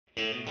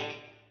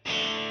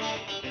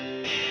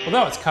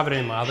Although it's covered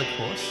in my other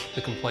course,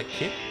 the complete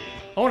kit,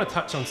 I want to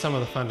touch on some of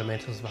the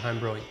fundamentals of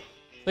homebrewing.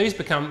 These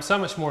become so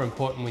much more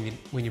important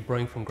when you're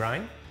brewing from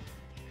grain.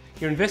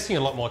 You're investing a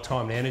lot more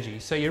time and energy,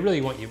 so you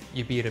really want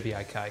your beer to be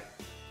okay.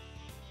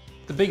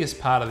 The biggest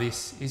part of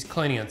this is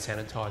cleaning and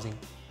sanitizing.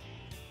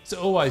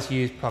 So always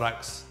use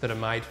products that are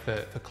made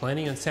for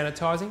cleaning and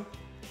sanitizing.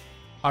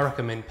 I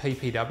recommend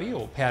PPW,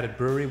 or powdered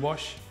brewery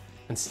wash,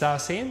 and Star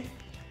San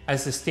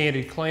as the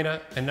standard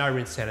cleaner and no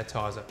rinse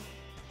sanitizer.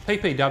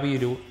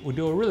 PPW will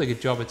do a really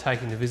good job of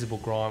taking the visible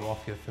grime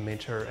off your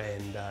fermenter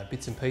and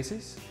bits and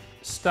pieces.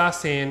 Star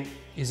San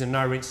is a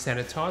no rinse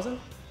sanitizer,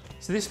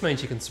 so this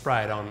means you can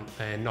spray it on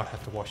and not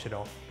have to wash it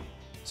off.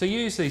 So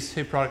use these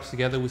two products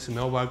together with some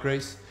elbow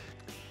grease.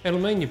 It'll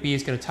mean your beer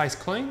is going to taste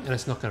clean and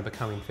it's not going to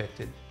become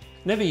infected.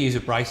 Never use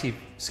abrasive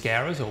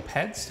scourers or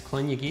pads to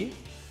clean your gear,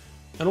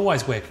 and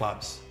always wear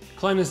gloves.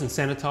 Cleaners and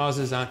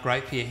sanitizers aren't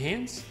great for your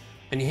hands,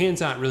 and your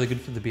hands aren't really good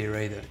for the beer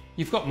either.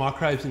 You've got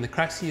microbes in the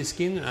cracks of your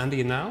skin and under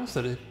your nails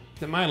that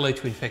may lead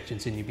to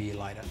infections in your beer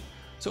later.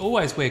 So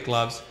always wear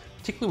gloves,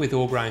 particularly with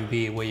all grain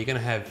beer where you're going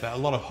to have a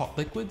lot of hot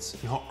liquids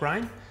and hot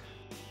grain.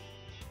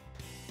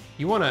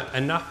 You want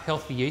enough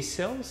healthy yeast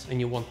cells,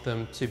 and you want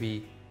them to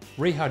be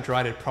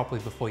rehydrated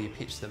properly before you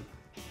pitch them.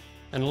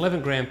 An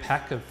 11-gram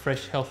pack of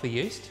fresh healthy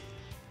yeast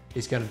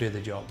is going to do the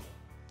job.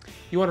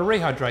 You want to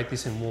rehydrate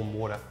this in warm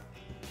water.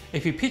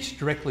 If you pitch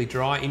directly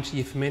dry into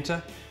your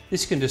fermenter,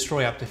 this can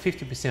destroy up to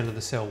 50% of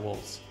the cell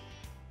walls.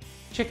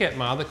 Check out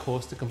my other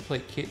course, the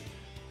complete kit,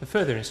 for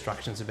further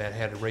instructions about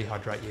how to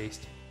rehydrate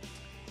yeast.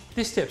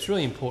 This step's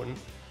really important.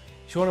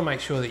 You want to make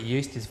sure that your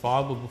yeast is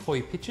viable before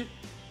you pitch it,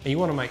 and you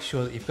want to make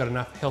sure that you've got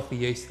enough healthy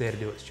yeast there to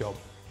do its job.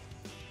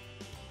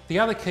 The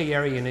other key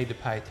area you need to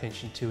pay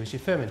attention to is your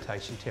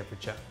fermentation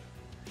temperature.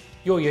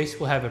 Your yeast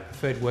will have a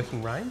preferred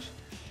working range.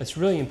 It's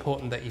really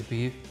important that your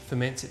beer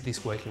ferments at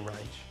this working range.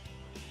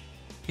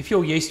 If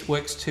your yeast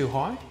works too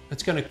high,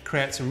 it's going to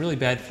create some really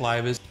bad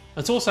flavours.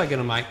 It's also going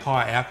to make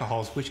higher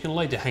alcohols, which can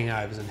lead to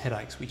hangovers and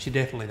headaches, which you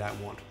definitely don't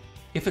want.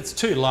 If it's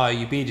too low,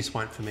 your beer just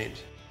won't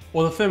ferment,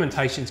 or the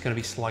fermentation is going to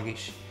be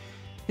sluggish.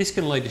 This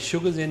can lead to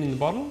sugars in the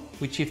bottle,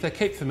 which if they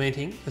keep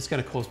fermenting, it's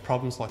going to cause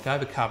problems like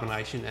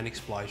overcarbonation and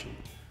explosion.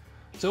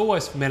 So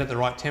always ferment at the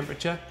right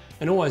temperature,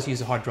 and always use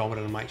a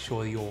hydrometer to make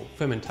sure your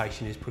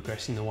fermentation is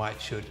progressing the way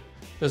it should.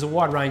 There's a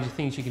wide range of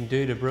things you can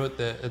do to brew at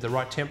the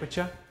right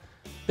temperature.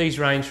 These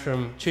range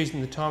from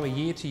choosing the time of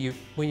year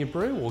when you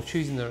brew, or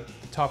choosing the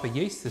type of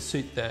yeast to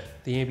suit the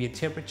ambient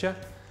temperature,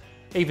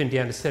 even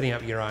down to setting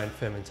up your own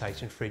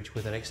fermentation fridge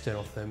with an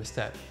external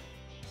thermostat.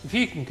 If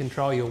you can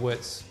control your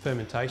wort's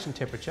fermentation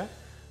temperature,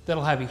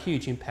 that'll have a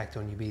huge impact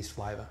on your beer's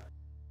flavour.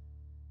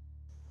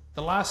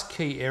 The last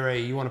key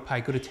area you want to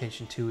pay good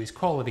attention to is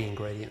quality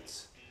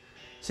ingredients.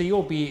 So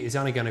your beer is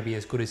only going to be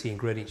as good as the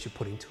ingredients you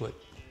put into it.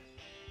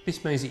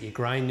 This means that your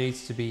grain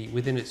needs to be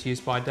within its use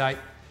by date,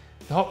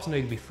 the hops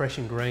need to be fresh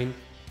and green,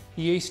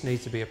 your yeast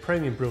needs to be a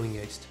premium brewing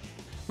yeast.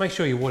 Make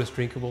sure your water's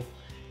drinkable.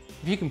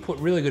 If you can put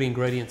really good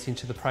ingredients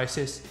into the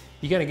process,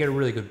 you're going to get a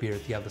really good beer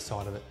at the other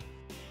side of it.